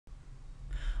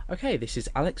Okay, this is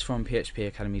Alex from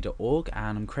phpacademy.org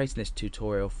and I'm creating this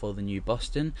tutorial for the new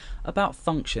Boston about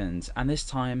functions, and this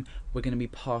time we're going to be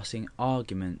passing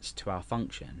arguments to our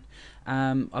function.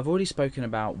 I've already spoken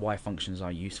about why functions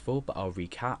are useful, but I'll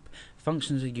recap.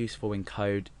 Functions are useful in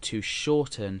code to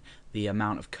shorten the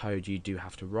amount of code you do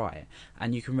have to write,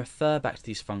 and you can refer back to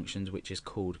these functions, which is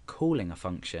called calling a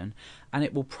function, and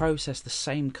it will process the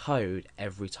same code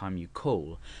every time you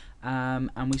call.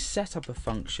 And we set up a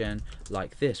function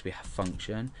like this. We have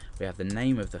function, we have the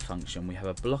name of the function, we have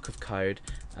a block of code,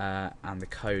 and the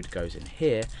code goes in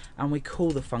here, and we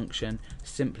call the function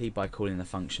simply by calling the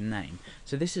function name.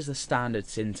 So this is the standard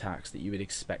syntax that you would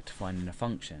expect to find in a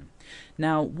function.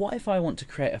 Now, what if I want to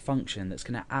create a function that's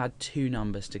going to add two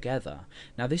numbers together?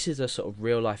 Now, this is a sort of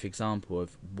real life example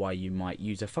of why you might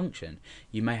use a function.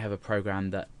 You may have a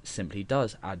program that simply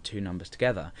does add two numbers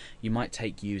together. You might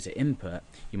take user input,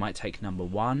 you might take number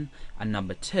 1 and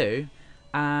number 2,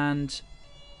 and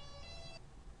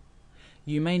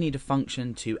you may need a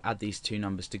function to add these two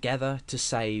numbers together to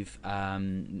save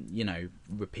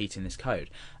repeating this code.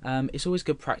 It's always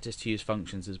good practice to use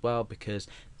functions as well, because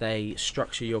they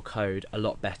structure your code a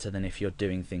lot better than if you're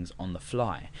doing things on the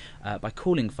fly. By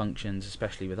calling functions,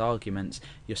 especially with arguments,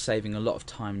 you're saving a lot of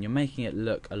time and you're making it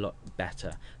look a lot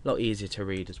better, a lot easier to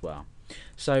read as well.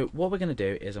 So what we're going to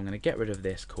do is I'm going to get rid of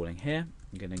this calling here,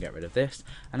 I'm going to get rid of this,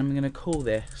 and I'm going to call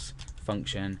this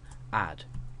function add.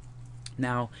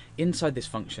 Now, inside this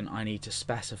function I need to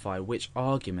specify which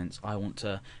arguments I want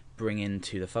to bring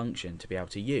into the function to be able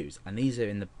to use, and these are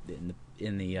in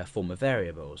the form of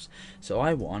variables. So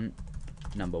I want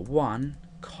number 1,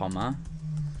 comma,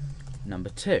 number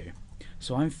 2.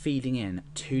 So I'm feeding in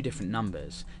two different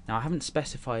numbers. Now, I haven't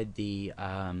specified the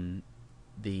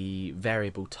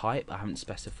variable type. I haven't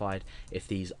specified if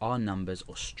these are numbers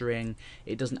or string.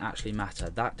 It doesn't actually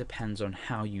matter. That depends on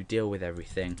how you deal with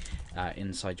everything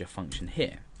inside your function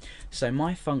here. So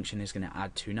my function is going to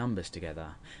add two numbers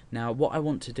together. Now, what I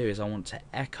want to do is I want to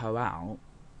echo out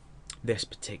this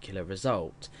particular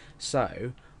result.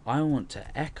 So I want to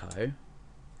echo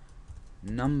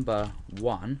number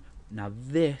 1. Now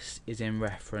this is in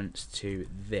reference to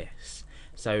this.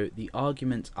 So the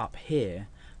arguments up here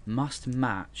must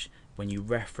match when you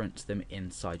reference them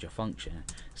inside your function.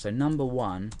 So number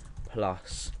 1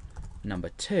 plus number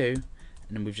 2,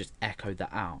 and then we've just echoed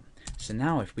that out. So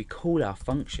now if we call our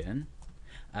function,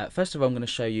 first of all I'm going to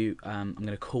show you, I'm going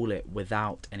to call it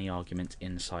without any arguments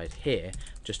inside here,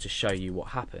 just to show you what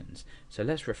happens. So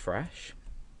let's refresh.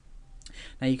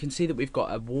 Now you can see that we've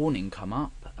got a warning come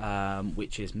up,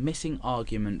 which is missing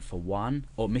argument for 1,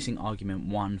 or missing argument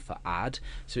 1 for add.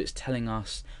 So it's telling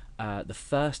us the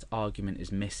first argument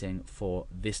is missing for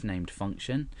this named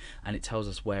function, and it tells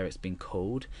us where it's been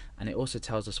called, and it also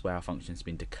tells us where our function has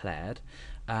been declared.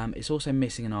 It's also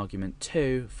missing an argument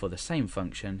 2 for the same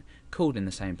function, called in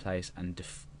the same place and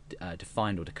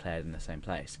defined or declared in the same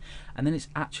place, and then it's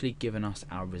actually given us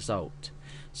our result.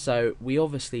 So we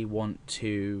obviously want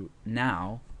to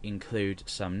now include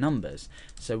some numbers.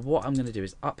 So what I'm going to do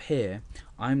is up here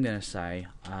I'm going to say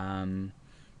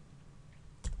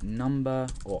number,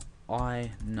 or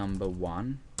I number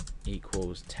 1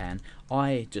 equals 10.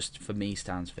 I just for me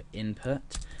stands for input,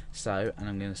 so, and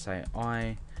I'm going to say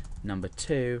I number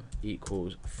 2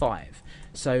 equals 5.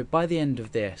 So by the end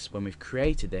of this, when we've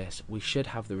created this, we should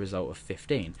have the result of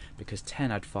 15, because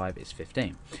 10 add 5 is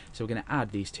 15. So we're going to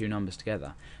add these two numbers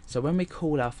together. So when we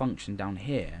call our function down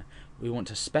here, we want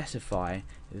to specify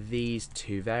these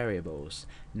two variables.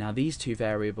 Now these two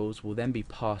variables will then be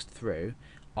passed through.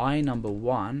 I number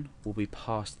 1 will be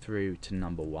passed through to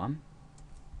number 1,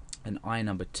 and I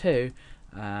number 2,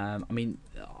 I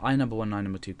number 1 and I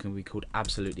number 2 can be called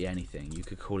absolutely anything. You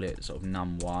could call it sort of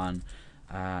num1,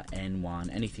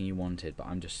 n1, anything you wanted, but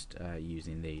I'm just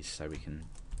using these so we can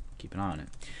keep an eye on it.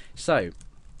 So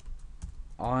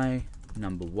I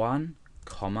number 1,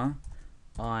 comma,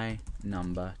 I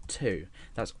number 2.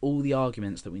 That's all the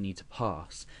arguments that we need to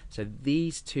pass. So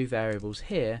these two variables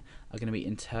here are going to be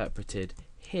interpreted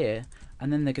here,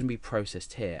 and then they're going to be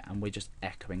processed here, and we're just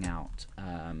echoing out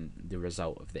the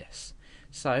result of this.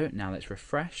 So now let's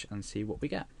refresh and see what we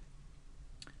get.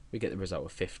 We get the result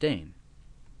of 15.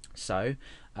 So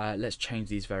let's change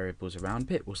these variables around a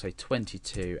bit. We'll say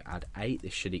 22 add 8,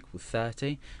 this should equal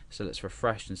 30. So let's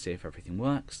refresh and see if everything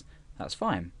works. That's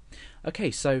fine.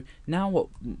 Okay, so now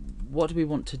what do we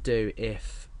want to do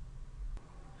if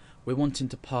we're wanting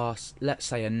to pass, let's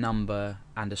say, a number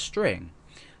and a string?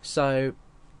 So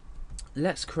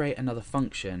let's create another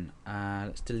function.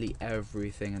 Let's delete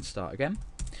everything and start again.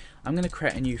 I'm going to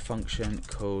create a new function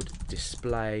called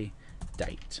display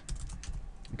date.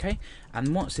 Okay,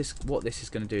 and what this is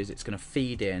going to do is it's going to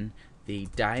feed in the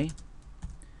day,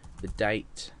 the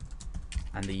date,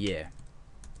 and the year.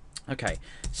 Okay,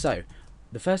 so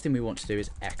the first thing we want to do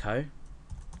is echo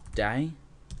day,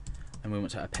 and we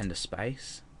want to append a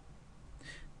space.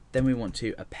 Then we want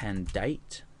to append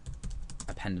date,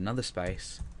 append another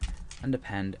space, and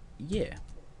append year.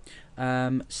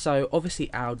 So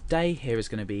obviously our day here is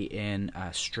going to be in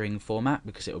string format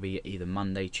because it will be either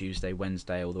Monday, Tuesday,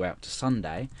 Wednesday, all the way up to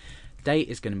Sunday. Date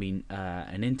is going to be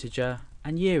an integer,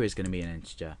 and year is going to be an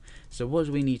integer. So what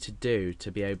do we need to do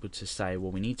to be able to say,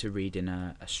 well, we need to read in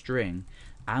a string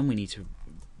and we need to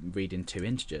read in two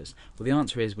integers? Well, the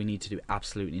answer is we need to do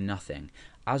absolutely nothing.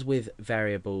 As with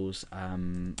variables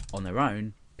on their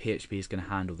own, PHP is going to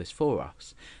handle this for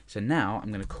us. So now I'm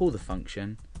going to call the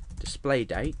function display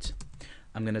date.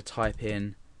 I'm going to type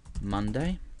in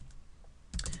Monday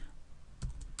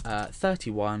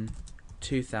 31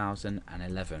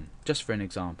 2011, just for an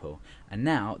example, and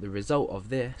now the result of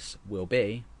this will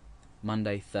be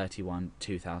Monday 31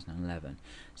 2011.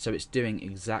 So it's doing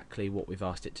exactly what we've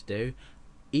asked it to do,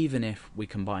 even if we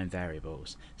combine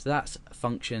variables. So that's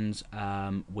functions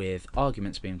with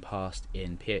arguments being passed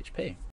in PHP.